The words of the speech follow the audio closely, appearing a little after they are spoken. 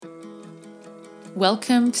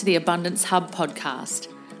Welcome to the Abundance Hub podcast.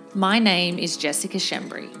 My name is Jessica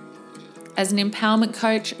Shembry. As an empowerment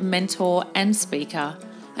coach, mentor, and speaker,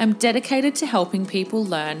 I'm dedicated to helping people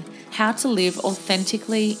learn how to live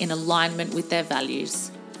authentically in alignment with their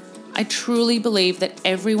values. I truly believe that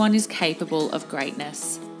everyone is capable of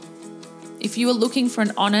greatness. If you are looking for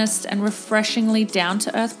an honest and refreshingly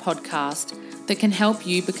down-to-earth podcast that can help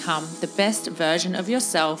you become the best version of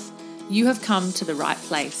yourself, you have come to the right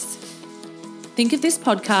place. Think of this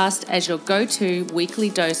podcast as your go-to weekly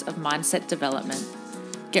dose of mindset development.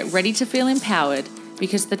 Get ready to feel empowered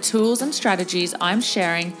because the tools and strategies I'm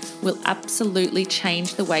sharing will absolutely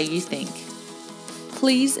change the way you think.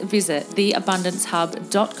 Please visit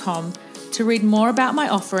theabundancehub.com to read more about my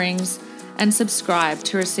offerings and subscribe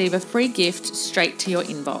to receive a free gift straight to your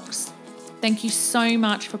inbox. Thank you so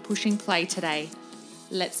much for pushing play today.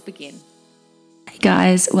 Let's begin. Hey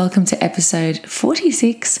guys, welcome to episode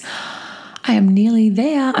 46. I am nearly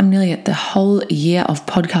there. I'm nearly at the whole year of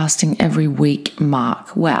podcasting every week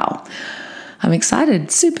mark. Wow. I'm excited,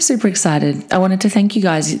 super excited. I wanted to thank you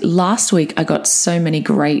guys. Last week, I got so many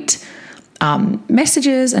great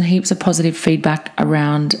messages and heaps of positive feedback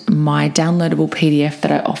around my downloadable PDF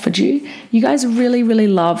that I offered you. You guys really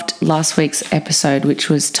loved last week's episode, which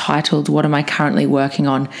was titled, What Am I Currently Working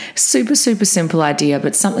On? Super simple idea,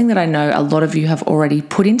 but something that I know a lot of you have already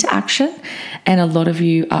put into action and a lot of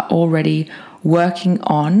you are already working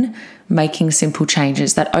on making simple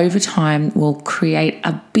changes that over time will create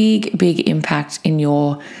a big impact in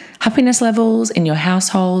your happiness levels, in your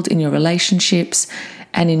household, in your relationships,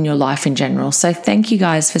 and in your life in general. So thank you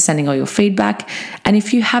guys for sending all your feedback. And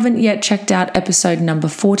if you haven't yet checked out episode number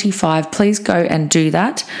 45, please go and do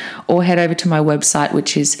that or head over to my website,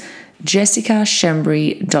 which is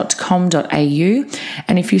jessicashembry.com.au.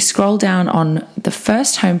 And if you scroll down on the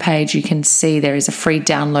first homepage, you can see there is a free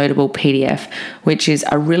downloadable PDF, which is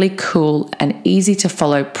a really cool and easy to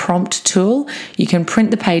follow prompt tool. You can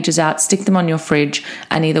print the pages out, stick them on your fridge,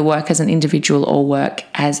 and either work as an individual or work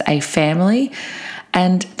as a family.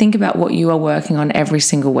 And think about what you are working on every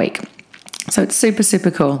single week. So it's super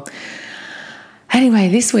cool. Anyway,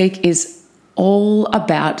 this week is all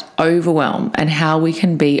about overwhelm and how we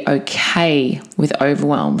can be okay with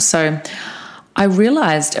overwhelm. So I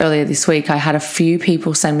realized earlier this week I had a few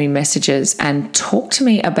people send me messages and talk to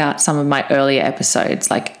me about some of my earlier episodes,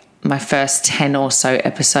 like my first 10 or so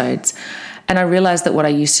episodes. And I realized that what I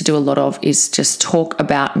used to do a lot of is just talk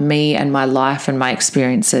about me and my life and my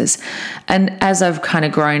experiences. And as I've kind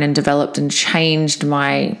of grown and developed and changed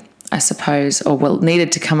needed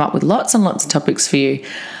to come up with lots and lots of topics for you,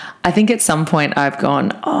 I think at some point I've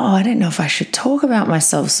gone, I don't know if I should talk about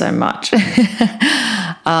myself so much.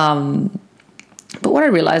 But what I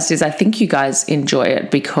realized is I think you guys enjoy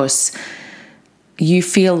it because you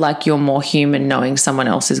feel like you're more human knowing someone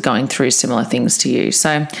else is going through similar things to you.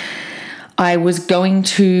 So I was going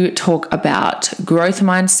to talk about growth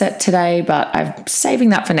mindset today, but I'm saving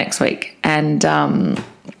that for next week. And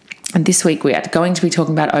this week we are going to be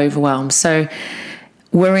talking about overwhelm. So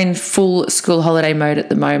we're in full school holiday mode at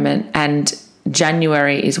the moment, and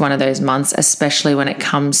January is one of those months, especially when it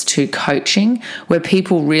comes to coaching, where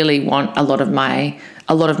people really want a lot of my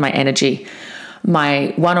energy.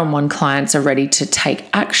 My one-on-one clients are ready to take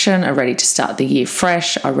action, are ready to start the year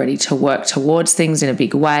fresh, are ready to work towards things in a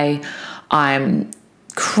big way. I'm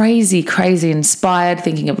crazy inspired,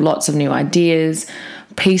 thinking of lots of new ideas,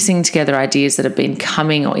 piecing together ideas that have been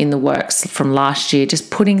coming or in the works from last year, just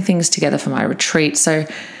putting things together for my retreat. So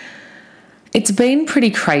it's been pretty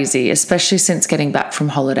crazy, especially since getting back from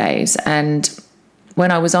holidays. And when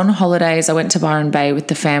I was on holidays, I went to Byron Bay with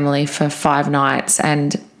the family for 5 nights.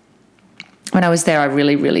 And when I was there, I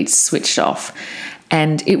really switched off.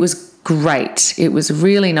 And it was great. It was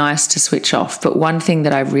really nice to switch off. But one thing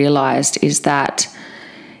that I realized is that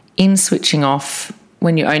in switching off,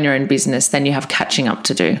 when you own your own business, then you have catching up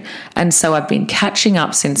to do. And so I've been catching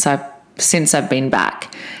up since I've been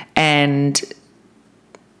back and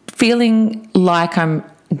feeling like I'm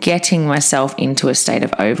getting myself into a state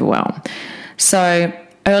of overwhelm. So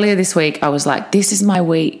earlier this week, I was like, this is my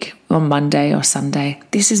week, on Monday or Sunday.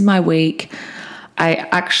 This is my week. I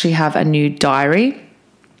actually have a new diary,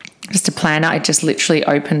 just a planner. It just literally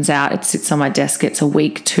opens out. It sits on my desk. It's a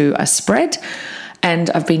week to a spread.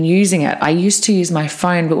 And I've been using it. I used to use my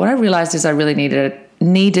phone, but what I realized is I really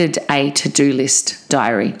needed a to-do list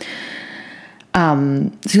diary.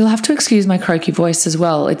 So you'll have to excuse my croaky voice as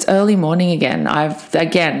well. It's early morning again.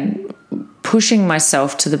 Pushing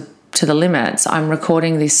myself to the limits. I'm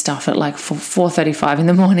recording this stuff at like 4:35 in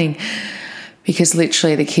the morning because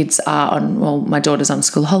literally the kids are my daughter's on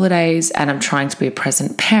school holidays and I'm trying to be a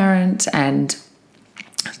present parent and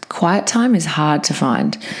quiet time is hard to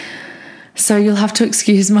find. So you'll have to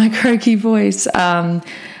excuse my croaky voice.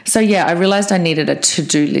 I realized I needed a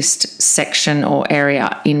to-do list section or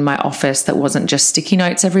area in my office that wasn't just sticky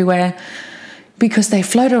notes everywhere, because they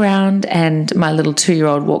float around and my little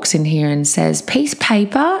 2-year-old walks in here and says, piece of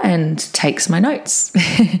paper, and takes my notes.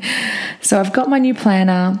 So I've got my new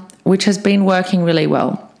planner, which has been working really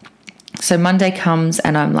well. So Monday comes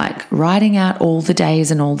and I'm like writing out all the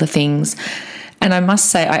days and all the things. And I must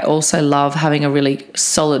say, I also love having a really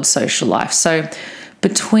solid social life. So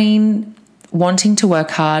between wanting to work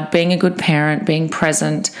hard, being a good parent, being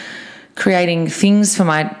present, creating things for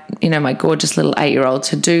my gorgeous little 8-year-old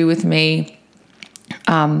to do with me,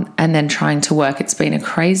 and then trying to work, it's been a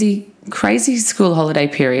crazy, crazy school holiday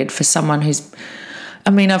period for someone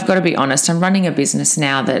I've got to be honest, I'm running a business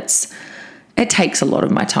now it takes a lot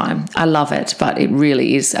of my time. I love it, but it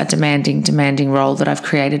really is a demanding role that I've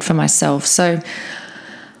created for myself. So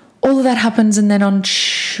all of that happens, and then on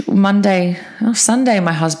Sunday,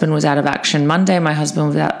 my husband was out of action. Monday, my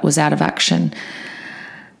husband was out of action.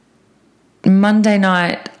 Monday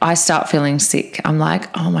night, I start feeling sick. I'm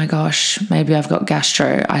like, oh my gosh, maybe I've got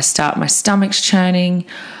gastro. My stomach's churning.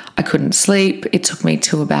 I couldn't sleep. It took me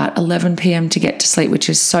to about 11 p.m. to get to sleep, which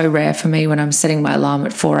is so rare for me when I'm setting my alarm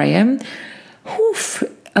at 4 a.m.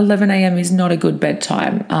 11 a.m. is not a good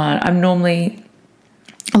bedtime. A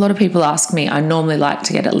lot of people ask me, I normally like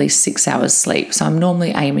to get at least 6 hours sleep. So I'm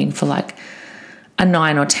normally aiming for like a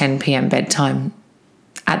 9 or 10 p.m. bedtime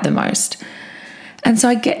at the most. And so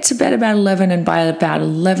I get to bed about 11, and by about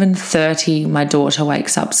 11:30, my daughter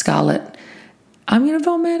wakes up, Scarlett, I'm going to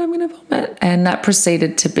vomit. And that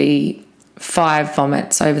proceeded to be 5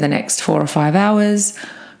 vomits over the next 4 or 5 hours,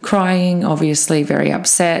 crying, obviously very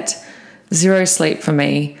upset, 0 sleep for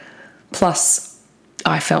me, plus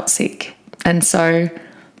I felt sick. And so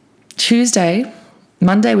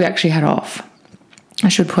Monday we actually had off. I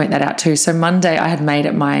should point that out too. So Monday I had made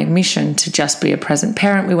it my mission to just be a present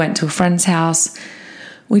parent. We went to a friend's house.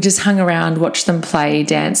 We just hung around, watched them play,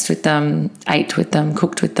 danced with them, ate with them,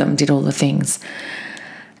 cooked with them, did all the things.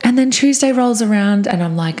 And then Tuesday rolls around and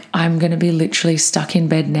I'm like, I'm going to be literally stuck in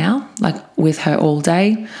bed now, like with her all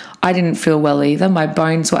day. I didn't feel well either. My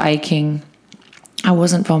bones were aching. I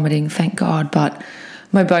wasn't vomiting, thank God, but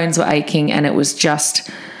my bones were aching, and it was just,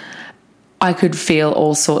 I could feel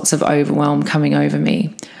all sorts of overwhelm coming over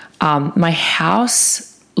me. My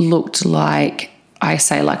house looked like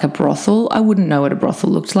a brothel. I wouldn't know what a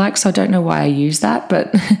brothel looked like, so I don't know why I use that,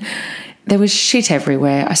 but there was shit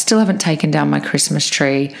everywhere. I still haven't taken down my Christmas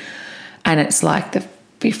tree, and it's like the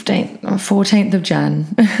 15th or 14th of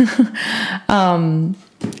Jan.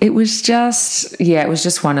 It was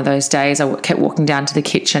just one of those days. I kept walking down to the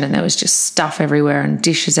kitchen and there was just stuff everywhere and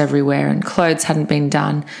dishes everywhere and clothes hadn't been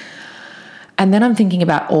done. And then I'm thinking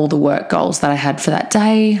about all the work goals that I had for that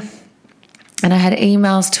day, and I had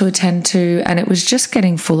emails to attend to, and it was just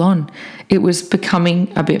getting full on. It was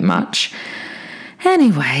becoming a bit much.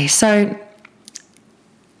 Anyway, so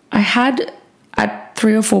I had at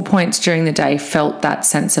 3 or 4 points during the day felt that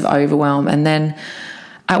sense of overwhelm, and then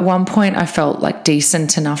at one point I felt like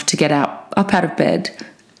decent enough to get up out of bed,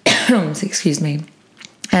 excuse me,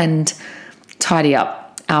 and tidy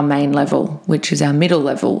up our main level, which is our middle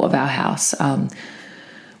level of our house,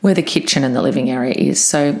 where the kitchen and the living area is.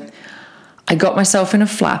 So I got myself in a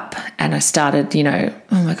flap and I started,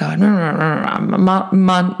 oh my God,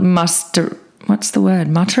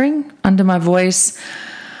 muttering under my voice,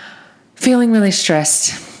 feeling really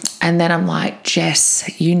stressed. And then I'm like,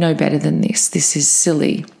 Jess, you know better than this. This is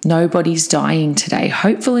silly. Nobody's dying today.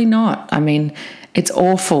 Hopefully not. I mean, it's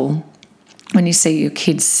awful when you see your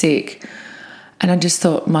kids sick. And I just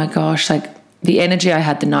thought, my gosh, like the energy I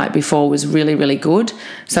had the night before was really, really good.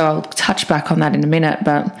 So I'll touch back on that in a minute.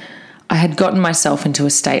 But I had gotten myself into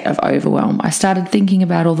a state of overwhelm. I started thinking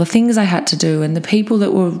about all the things I had to do and the people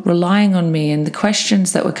that were relying on me and the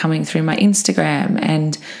questions that were coming through my Instagram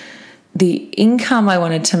and the income I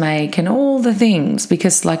wanted to make and all the things,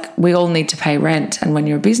 because like we all need to pay rent. And when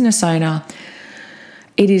you're a business owner,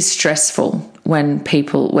 it is stressful when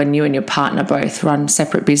you and your partner both run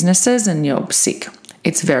separate businesses and you're sick.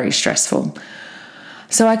 It's very stressful.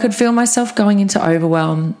 So I could feel myself going into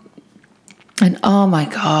overwhelm. And oh my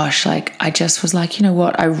gosh, like I just was like, you know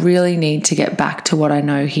what? I really need to get back to what I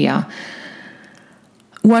know here.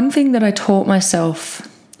 One thing that I taught myself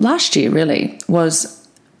last year really was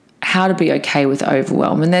how to be okay with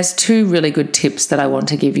overwhelm. And there's 2 really good tips that I want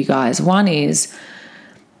to give you guys. One is,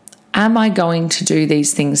 am I going to do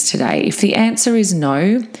these things today? If the answer is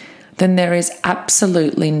no, then there is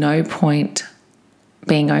absolutely no point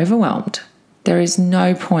being overwhelmed. There is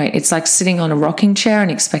no point. It's like sitting on a rocking chair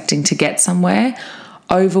and expecting to get somewhere.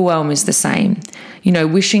 Overwhelm is the same.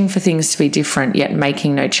 Wishing for things to be different yet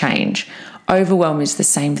making no change. Overwhelm is the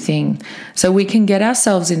same thing. So we can get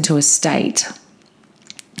ourselves into a state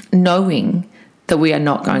knowing that we are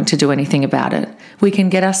not going to do anything about it. We can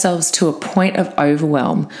get ourselves to a point of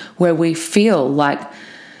overwhelm where we feel like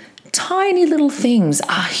tiny little things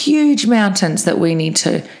are huge mountains that we need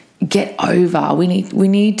to get over. We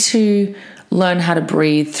need to learn how to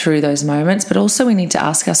breathe through those moments, but also we need to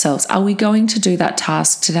ask ourselves, are we going to do that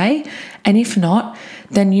task today? And if not,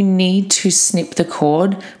 then you need to snip the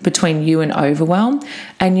cord between you and overwhelm,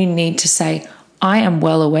 and you need to say, I am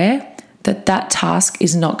well aware that that task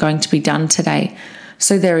is not going to be done today.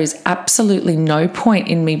 So there is absolutely no point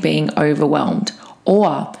in me being overwhelmed.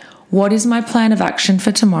 Or what is my plan of action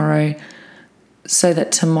for tomorrow so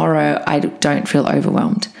that tomorrow I don't feel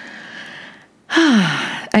overwhelmed?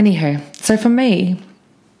 Anywho, so for me,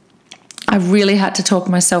 I really had to talk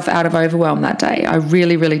myself out of overwhelm that day. I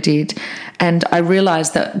really, really did. And I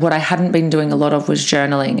realized that what I hadn't been doing a lot of was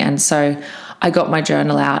journaling. And so I got my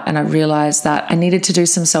journal out and I realized that I needed to do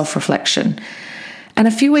some self-reflection. And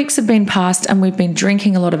a few weeks have been past and we've been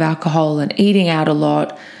drinking a lot of alcohol and eating out a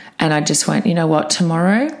lot. And I just went, you know what,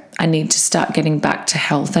 tomorrow I need to start getting back to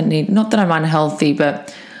health. Not that I'm unhealthy,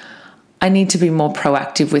 but I need to be more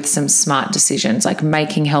proactive with some smart decisions, like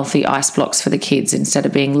making healthy ice blocks for the kids instead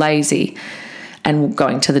of being lazy and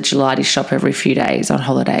going to the gelati shop every few days on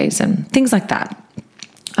holidays and things like that.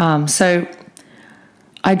 So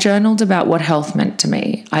I journaled about what health meant to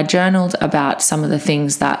me. I journaled about some of the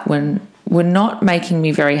things that were not making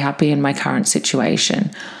me very happy in my current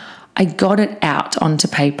situation. I got it out onto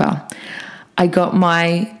paper. I got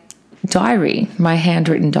my diary, my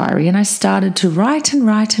handwritten diary, and I started to write and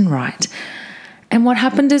write and write. And what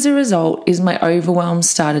happened as a result is my overwhelm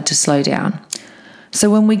started to slow down. So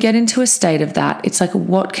when we get into a state of that, it's like,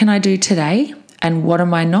 what can I do today? And what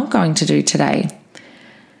am I not going to do today?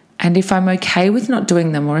 And if I'm okay with not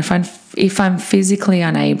doing them, or if I'm physically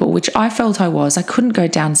unable, which I felt I was, I couldn't go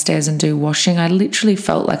downstairs and do washing. I literally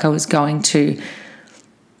felt like I was going to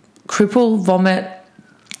cripple, vomit.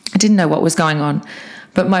 I didn't know what was going on.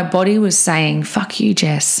 But my body was saying, fuck you,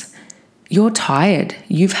 Jess. You're tired.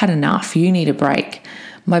 You've had enough. You need a break.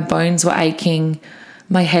 My bones were aching.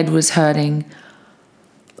 My head was hurting.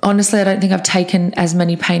 Honestly, I don't think I've taken as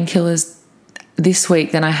many painkillers this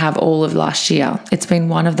week than I have all of last year. It's been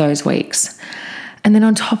one of those weeks. And then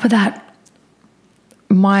on top of that,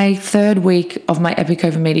 my third week of my Epic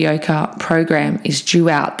Over Mediocre program is due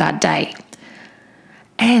out that day.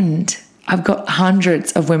 And I've got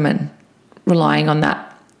hundreds of women relying on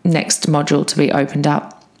that next module to be opened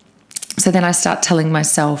up. So then I start telling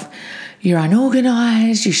myself, you're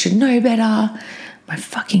unorganized, you should know better. My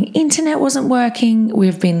fucking internet wasn't working.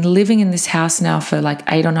 We've been living in this house now for like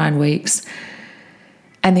 8 or 9 weeks,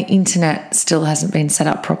 and the internet still hasn't been set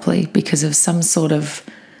up properly because of some sort of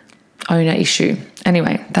owner issue.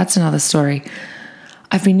 Anyway, that's another story.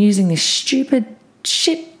 I've been using this stupid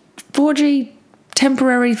shit 4G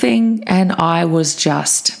temporary thing, and I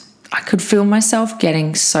could feel myself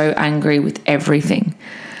getting so angry with everything.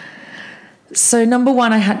 So number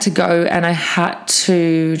one, I had to go and I had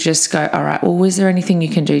to just go, all right, well, was there anything you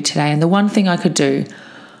can do today? And the one thing I could do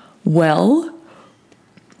well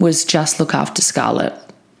was just look after Scarlett.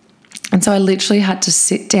 And so I literally had to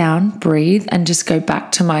sit down, breathe, and just go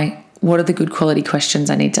back to what are the good quality questions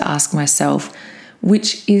I need to ask myself,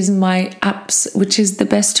 which is the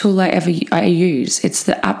best tool I use. It's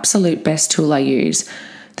the absolute best tool I use.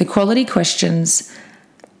 The quality questions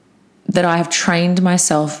that I have trained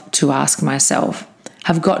myself to ask myself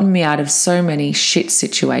have gotten me out of so many shit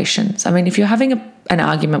situations. I mean, if you're having an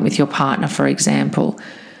argument with your partner, for example,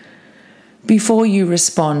 before you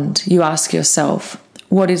respond, you ask yourself,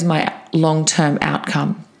 what is my long-term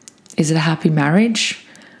outcome? Is it a happy marriage?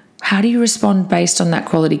 How do you respond based on that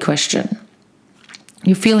quality question?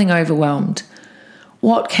 You're feeling overwhelmed.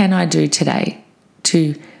 What can I do today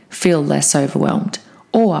to feel less overwhelmed?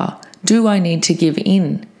 Or do I need to give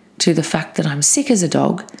in to the fact that I'm sick as a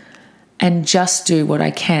dog and just do what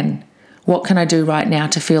I can? What can I do right now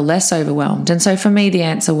to feel less overwhelmed? And so for me, the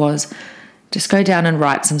answer was just go down and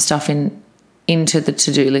write some stuff into the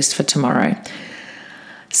to-do list for tomorrow.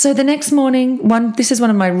 So the next morning, this is one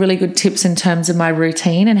of my really good tips in terms of my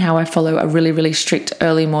routine and how I follow a really, really strict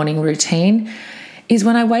early morning routine, is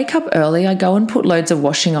when I wake up early, I go and put loads of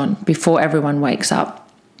washing on before everyone wakes up.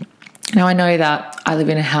 Now, I know that I live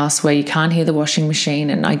in a house where you can't hear the washing machine,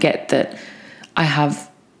 and I get that I have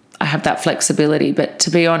that flexibility. But to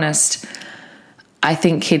be honest, I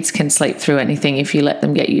think kids can sleep through anything if you let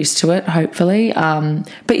them get used to it, hopefully.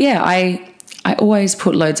 But yeah, I always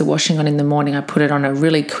put loads of washing on in the morning. I put it on a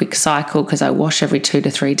really quick cycle because I wash every 2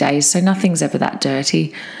 to 3 days, so nothing's ever that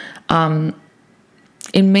dirty.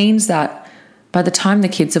 It means that by the time the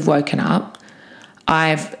kids have woken up,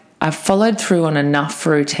 I've followed through on enough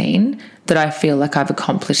routine that I feel like I've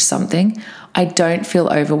accomplished something. I don't feel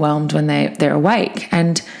overwhelmed when they're awake.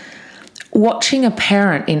 And watching a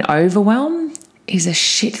parent in overwhelm is a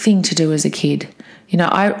shit thing to do as a kid. You know,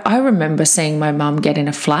 I remember seeing my mum get in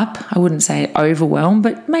a flap. I wouldn't say overwhelmed,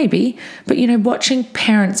 but maybe. But, you know, watching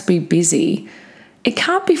parents be busy, it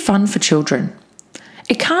can't be fun for children.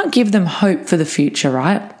 It can't give them hope for the future,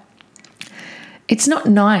 right? It's not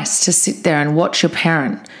nice to sit there and watch your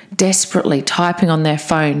parent desperately typing on their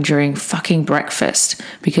phone during fucking breakfast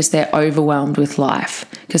because they're overwhelmed with life,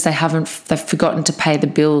 because they've forgotten to pay the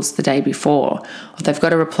bills the day before, or they've got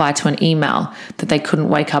to reply to an email that they couldn't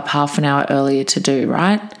wake up half an hour earlier to do,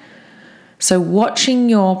 right? So watching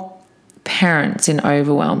your parents in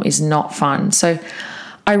overwhelm is not fun. So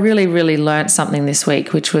I really, really learned something this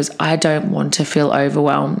week, which was I don't want to feel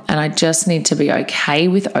overwhelmed, and I just need to be okay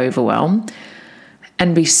with overwhelm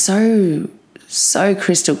and be so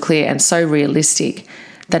crystal clear and so realistic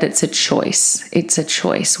that it's a choice. It's a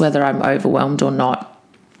choice whether I'm overwhelmed or not.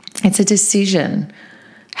 It's a decision.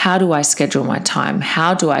 How do I schedule my time?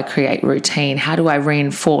 How do I create routine? How do I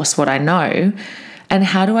reinforce what I know? And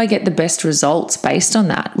how do I get the best results based on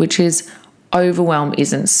that? Which is, overwhelm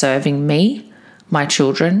isn't serving me, my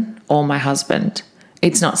children, or my husband.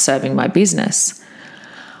 It's not serving my business.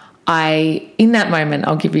 In that moment,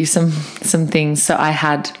 I'll give you some things. So I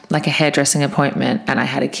had like a hairdressing appointment and I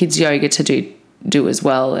had a kids yoga to do as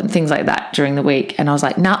well and things like that during the week. And I was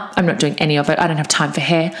like, nah, I'm not doing any of it. I don't have time for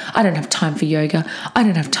hair. I don't have time for yoga. I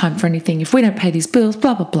don't have time for anything. If we don't pay these bills,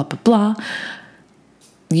 blah, blah, blah, blah, blah.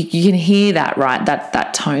 You can hear that, right?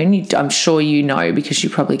 That tone. I'm sure you know because you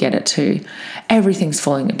probably get it too. Everything's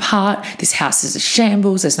falling apart. This house is a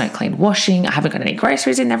shambles. There's no clean washing. I haven't got any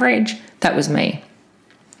groceries in the fridge. That was me.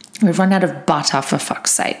 We've run out of butter, for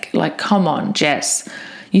fuck's sake. Like, come on, Jess.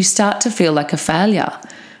 You start to feel like a failure.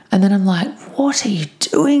 And then I'm like, what are you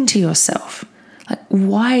doing to yourself? Like,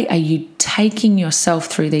 why are you taking yourself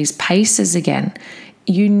through these paces again?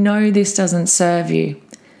 You know this doesn't serve you.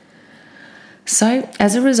 So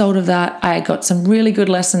as a result of that, I got some really good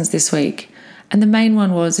lessons this week. And the main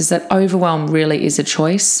one is that overwhelm really is a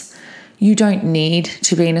choice. You don't need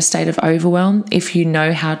to be in a state of overwhelm if you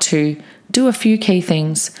know how to do a few key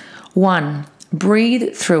things. 1,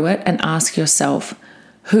 breathe through it and ask yourself,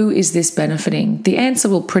 who is this benefiting? The answer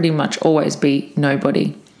will pretty much always be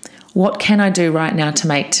nobody. What can I do right now to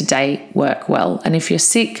make today work well? And if you're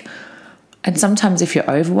sick, and sometimes if you're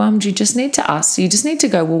overwhelmed, you just need to ask. You just need to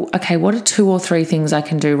go, well, okay, what are 2 or 3 things I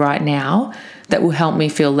can do right now that will help me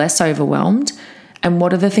feel less overwhelmed? And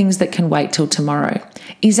what are the things that can wait till tomorrow?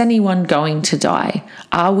 Is anyone going to die?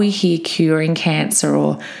 Are we here curing cancer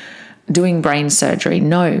or doing brain surgery?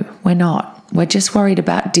 No, we're not. We're just worried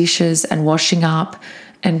about dishes and washing up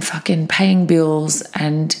and fucking paying bills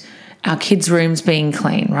and our kids' rooms being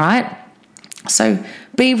clean, right? So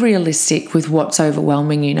be realistic with what's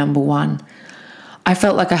overwhelming you, number 1. I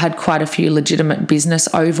felt like I had quite a few legitimate business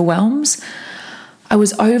overwhelms. I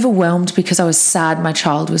was overwhelmed because I was sad my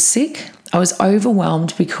child was sick. I was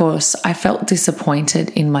overwhelmed because I felt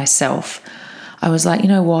disappointed in myself. I was like, you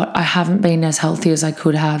know what? I haven't been as healthy as I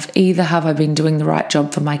could have. Either have I been doing the right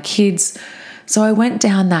job for my kids. So I went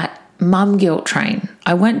down that mum guilt train.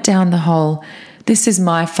 I went down the whole, this is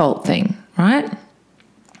my fault thing, right?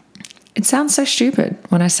 It sounds so stupid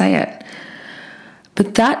when I say it.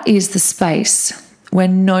 But that is the space where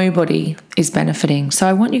nobody is benefiting. So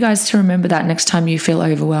I want you guys to remember that next time you feel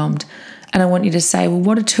overwhelmed. And I want you to say, well,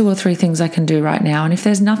 what are 2 or 3 things I can do right now? And if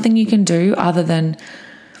there's nothing you can do other than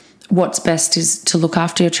what's best is to look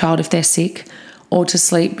after your child if they're sick or to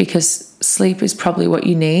sleep, because sleep is probably what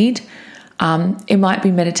you need. It might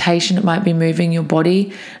be meditation. It might be moving your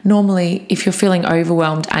body. Normally, if you're feeling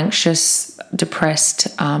overwhelmed, anxious, depressed,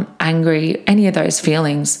 angry, any of those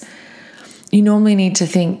feelings, you normally need to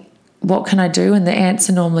think, what can I do? And the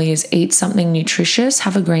answer normally is eat something nutritious,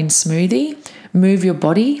 have a green smoothie, move your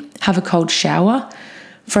body, have a cold shower,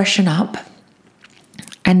 freshen up,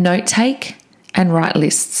 and note take and write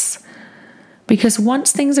lists. Because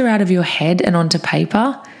once things are out of your head and onto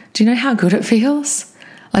paper, do you know how good it feels?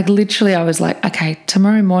 Like literally I was like, okay,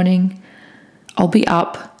 tomorrow morning I'll be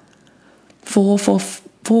up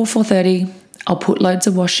 4:30. I'll put loads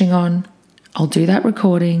of washing on. I'll do that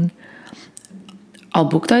recording. I'll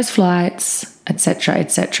book those flights. etc.,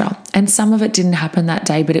 etc. And some of it didn't happen that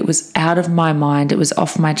day, but it was out of my mind. It was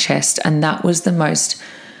off my chest. And that was the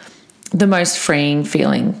most freeing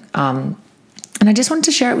feeling. And I just wanted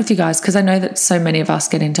to share it with you guys because I know that so many of us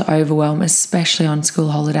get into overwhelm, especially on school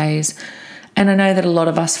holidays. And I know that a lot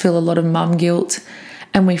of us feel a lot of mum guilt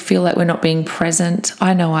and we feel like we're not being present.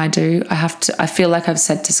 I know I do. I feel like I've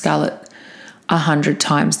said to Scarlett 100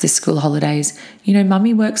 times this school holidays,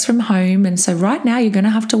 mummy works from home. And so right now you're going to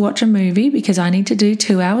have to watch a movie because I need to do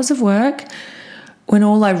 2 hours of work, when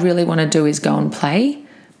all I really want to do is go and play,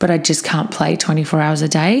 but I just can't play 24 hours a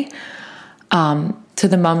day. To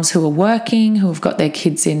the mums who are working, who have got their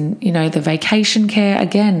kids in, the vacation care,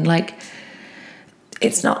 again, like,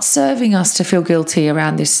 it's not serving us to feel guilty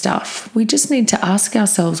around this stuff. We just need to ask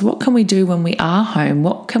ourselves, what can we do when we are home?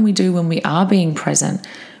 What can we do when we are being present?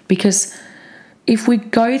 Because if we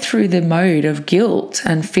go through the mode of guilt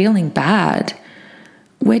and feeling bad,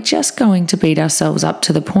 we're just going to beat ourselves up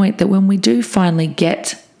to the point that when we do finally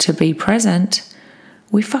get to be present,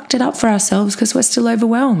 we fucked it up for ourselves because we're still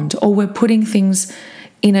overwhelmed, or we're putting things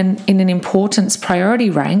in an importance priority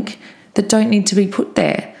rank that don't need to be put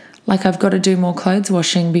there. Like, I've got to do more clothes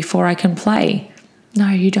washing before I can play. No,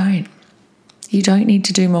 you don't. You don't need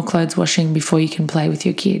to do more clothes washing before you can play with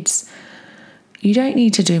your kids. You don't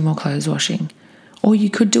need to do more clothes washing. Or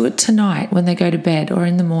you could do it tonight when they go to bed or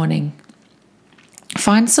in the morning.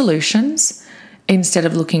 Find solutions instead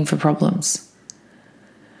of looking for problems.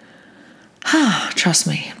 Trust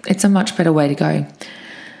me, it's a much better way to go.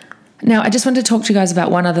 Now, I just want to talk to you guys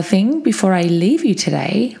about one other thing before I leave you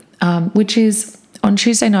today, which is on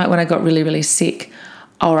Tuesday night when I got really, really sick,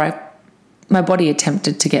 my body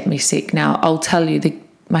attempted to get me sick. Now, I'll tell you,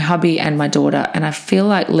 my hubby and my daughter, and I feel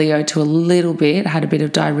like Leo to a little bit, had a bit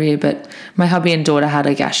of diarrhea, but my hubby and daughter had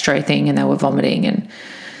a gastro thing and they were vomiting and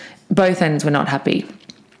both ends were not happy.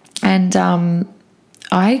 And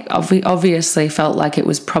I obviously felt like it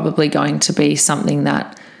was probably going to be something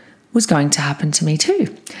that was going to happen to me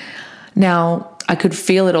too. Now, I could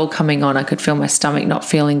feel it all coming on. I could feel my stomach not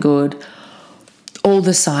feeling good, all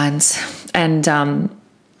the signs. And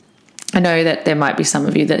I know that there might be some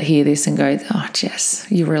of you that hear this and go, oh, Jess,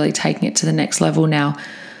 you're really taking it to the next level now.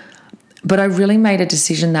 But I really made a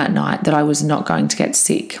decision that night that I was not going to get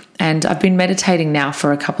sick. And I've been meditating now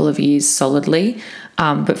for a couple of years solidly,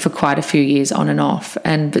 but for quite a few years on and off.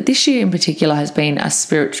 But this year in particular has been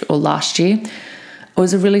last year, it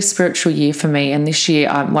was a really spiritual year for me. And this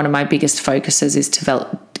year, one of my biggest focuses is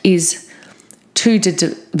to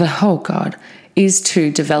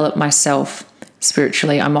develop myself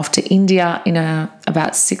spiritually. I'm off to India in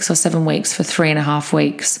about 6 or 7 weeks for 3.5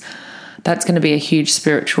 weeks. That's going to be a huge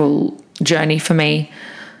spiritual journey for me.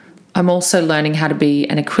 I'm also learning how to be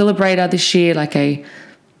an equilibrator this year, like a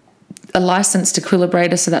licensed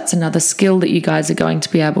equilibrator. So that's another skill that you guys are going to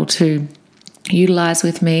be able to utilize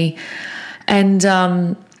with me. And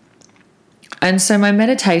so my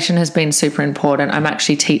meditation has been super important. I'm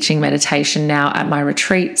actually teaching meditation now at my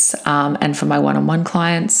retreats and for my one-on-one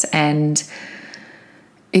clients. And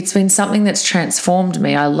it's been something that's transformed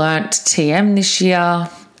me. I learnt TM this year.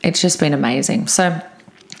 It's just been amazing. So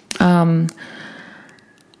I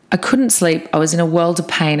couldn't sleep. I was in a world of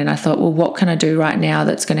pain and I thought, well, what can I do right now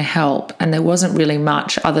that's going to help? And there wasn't really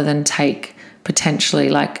much other than take potentially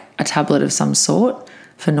like a tablet of some sort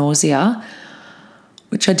for nausea,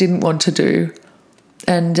 which I didn't want to do,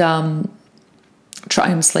 and try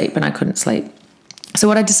and sleep, and I couldn't sleep. So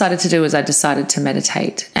what I decided to do is I decided to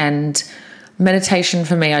meditate. And meditation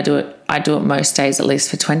for me, I do it most days at least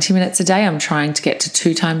for 20 minutes a day. I'm trying to get to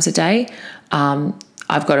 2 times a day.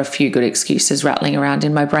 I've got a few good excuses rattling around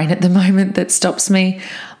in my brain at the moment that stops me.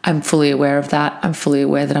 I'm fully aware of that. I'm fully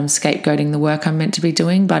aware that I'm scapegoating the work I'm meant to be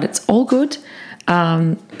doing, but it's all good.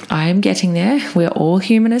 I am getting there. We're all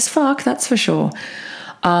human as fuck, that's for sure.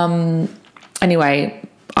 Anyway,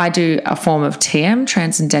 I do a form of TM,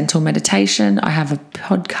 Transcendental Meditation. I have a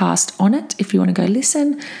podcast on it if you want to go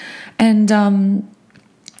listen. And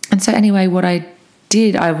so anyway, what I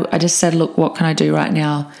did, I just said, look, what can I do right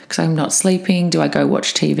now? Because I'm not sleeping. Do I go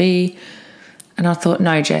watch TV? And I thought,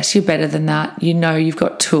 no, Jess, you're better than that. You've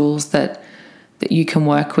got tools that you can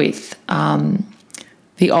work with.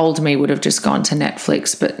 The old me would have just gone to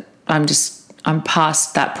Netflix, but I'm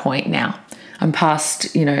past that point now. I'm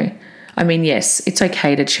past, yes, it's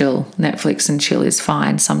okay to chill. Netflix and chill is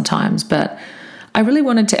fine sometimes, but I really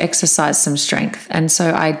wanted to exercise some strength. And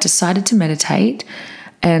so I decided to meditate,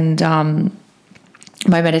 and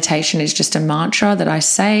my meditation is just a mantra that I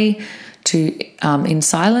say in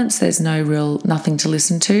silence. There's nothing to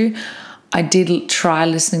listen to. I did try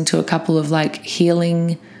listening to a couple of like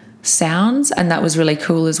healing sounds, and that was really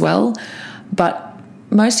cool as well. But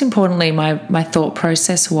most importantly, my thought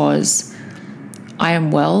process was, I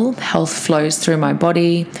am well, health flows through my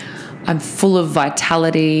body, I'm full of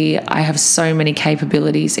vitality, I have so many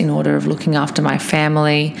capabilities in order of looking after my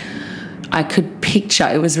family. I could picture,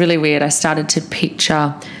 it was really weird, I started to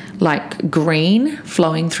picture like green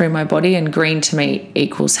flowing through my body, and green to me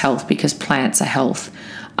equals health because plants are health.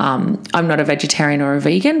 I'm not a vegetarian or a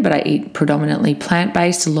vegan, but I eat predominantly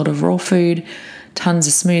plant-based, a lot of raw food, tons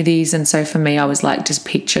of smoothies. And so for me, I was like, just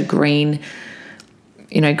picture green,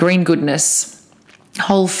 green goodness,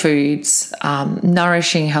 whole foods,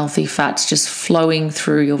 nourishing healthy fats just flowing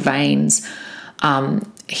through your veins,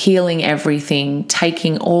 healing everything,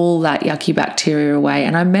 taking all that yucky bacteria away.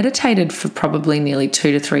 And I meditated for probably nearly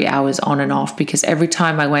 2 to 3 hours on and off, because every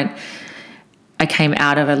time I came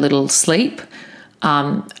out of a little sleep,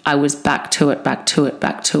 I was back to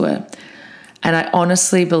it. And I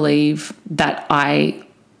honestly believe that I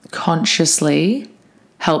consciously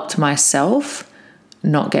helped myself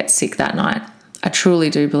not get sick that night. I truly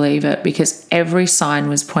do believe it, because every sign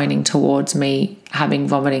was pointing towards me having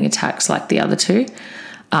vomiting attacks like the other two,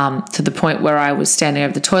 to the point where I was standing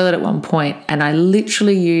over the toilet at one point and I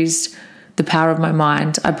literally used the power of my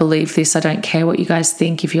mind. I believe this. I don't care what you guys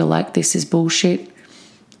think. If you're like, this is bullshit,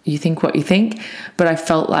 you think what you think. But I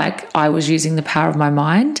felt like I was using the power of my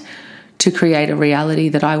mind to create a reality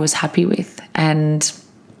that I was happy with. And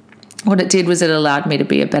what it did was it allowed me to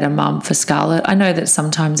be a better mum for Scarlett. I know that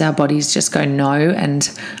sometimes our bodies just go no, and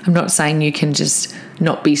I'm not saying you can just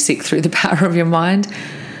not be sick through the power of your mind,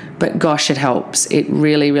 but gosh, it helps. It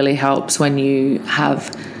really, really helps when you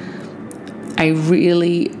have a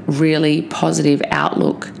really, really positive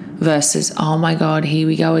outlook versus, oh my God, here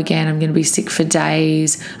we go again. I'm going to be sick for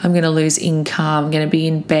days. I'm going to lose income. I'm going to be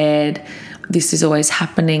in bed. This is always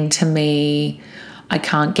happening to me. I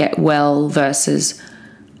can't get well, versus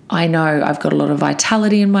I know I've got a lot of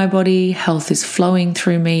vitality in my body. Health is flowing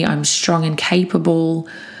through me. I'm strong and capable.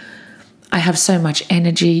 I have so much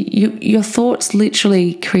energy. Your thoughts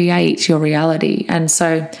literally create your reality. And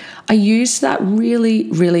so I used that really,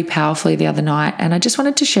 really powerfully the other night. And I just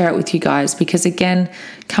wanted to share it with you guys, because again,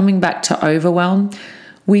 coming back to overwhelm,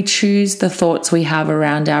 we choose the thoughts we have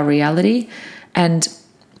around our reality. And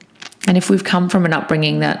if we've come from an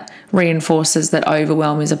upbringing that reinforces that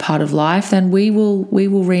overwhelm is a part of life, then we will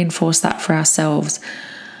reinforce that for ourselves.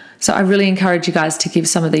 So I really encourage you guys to give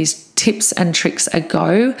some of these tips and tricks a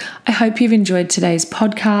go. I hope you've enjoyed today's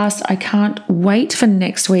podcast. I can't wait for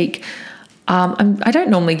next week. I don't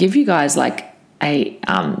normally give you guys like a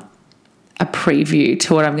preview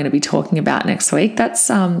to what I'm going to be talking about next week. That's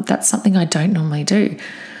something I don't normally do.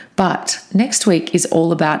 But next week is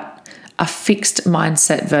all about a fixed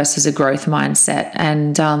mindset versus a growth mindset.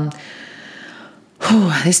 And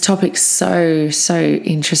this topic's so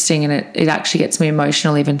interesting, and it actually gets me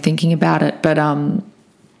emotional even thinking about it. But I've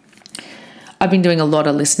been doing a lot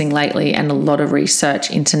of listening lately and a lot of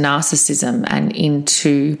research into narcissism and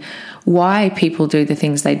into why people do the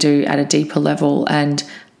things they do at a deeper level. And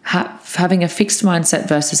having a fixed mindset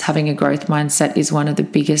versus having a growth mindset is one of the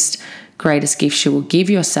greatest gifts you will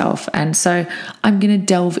give yourself. And so I'm going to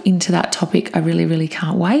delve into that topic. I really, really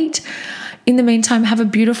can't wait. In the meantime, have a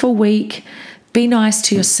beautiful week. Be nice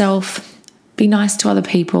to yourself. Be nice to other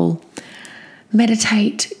people.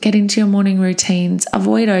 Meditate. Get into your morning routines.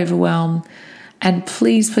 Avoid overwhelm. And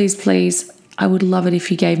please, please, please, I would love it if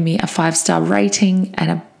you gave me a 5-star rating and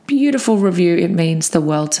a beautiful review. It means the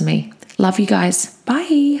world to me. Love you guys.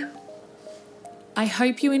 Bye. I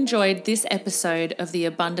hope you enjoyed this episode of the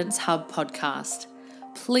Abundance Hub podcast.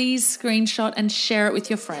 Please screenshot and share it with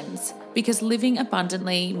your friends, because living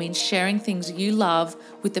abundantly means sharing things you love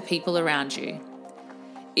with the people around you.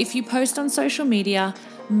 If you post on social media,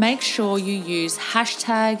 make sure you use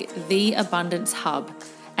 #TheAbundanceHub.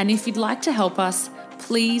 And if you'd like to help us,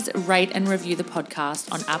 please rate and review the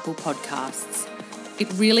podcast on Apple Podcasts.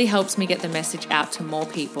 It really helps me get the message out to more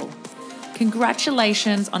people.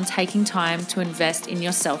 Congratulations on taking time to invest in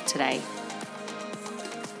yourself today.